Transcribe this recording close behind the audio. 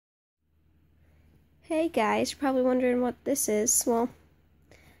Hey guys, you're probably wondering what this is. Well,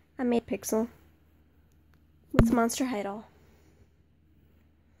 I made Pixel with Monster High Doll.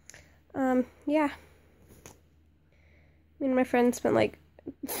 Yeah. Me and my friend spent like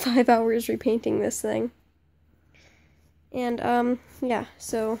 5 hours repainting this thing. And, yeah,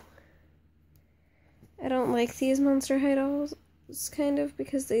 so I don't like these Monster High Dolls, kind of,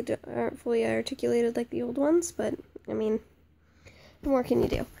 because they aren't fully articulated like the old ones, but, I mean, what more can you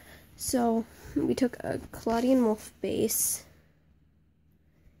do? So, we took a Claudian Wolf base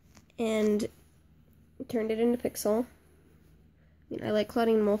and turned it into Pixel. I mean, I like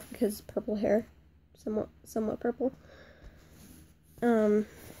Claudian Wolf because purple hair, somewhat purple.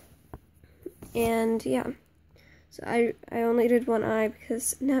 And yeah, so I only did one eye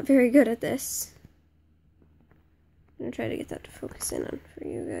because I'm not very good at this. I'm gonna try to get that to focus in on for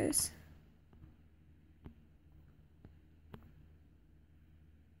you guys.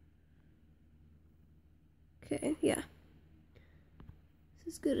 Okay, yeah.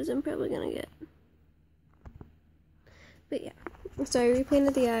 It's as good as I'm probably gonna get. But yeah, so I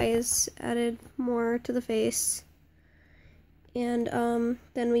repainted the eyes, added more to the face, and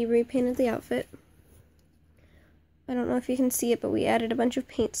then we repainted the outfit. I don't know if you can see it, but we added a bunch of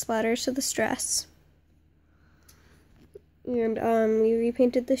paint splatters to the dress. And we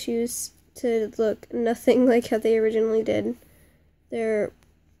repainted the shoes to look nothing like how they originally did. They're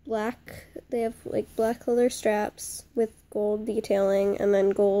black. They have like black leather straps with gold detailing and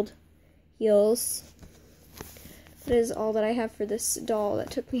then gold heels. That is all that I have for this doll.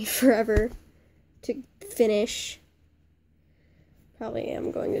 That took me forever to finish. Probably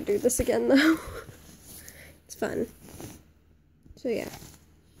am going to do this again though. It's fun. So yeah,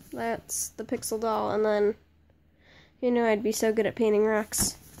 that's the Pixel doll, and then you know I'd be so good at painting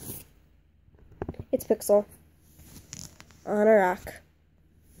rocks. It's Pixel on a rock.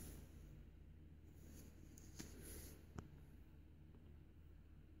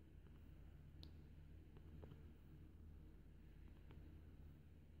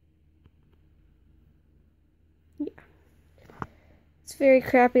 Yeah. It's very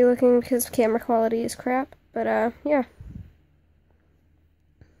crappy looking because camera quality is crap, but yeah.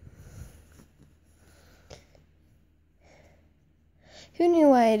 Who knew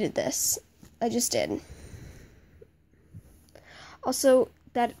why I did this? I just did. Also,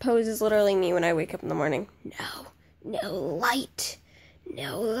 that pose is literally me when I wake up in the morning. No light.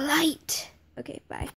 No light. Okay, bye.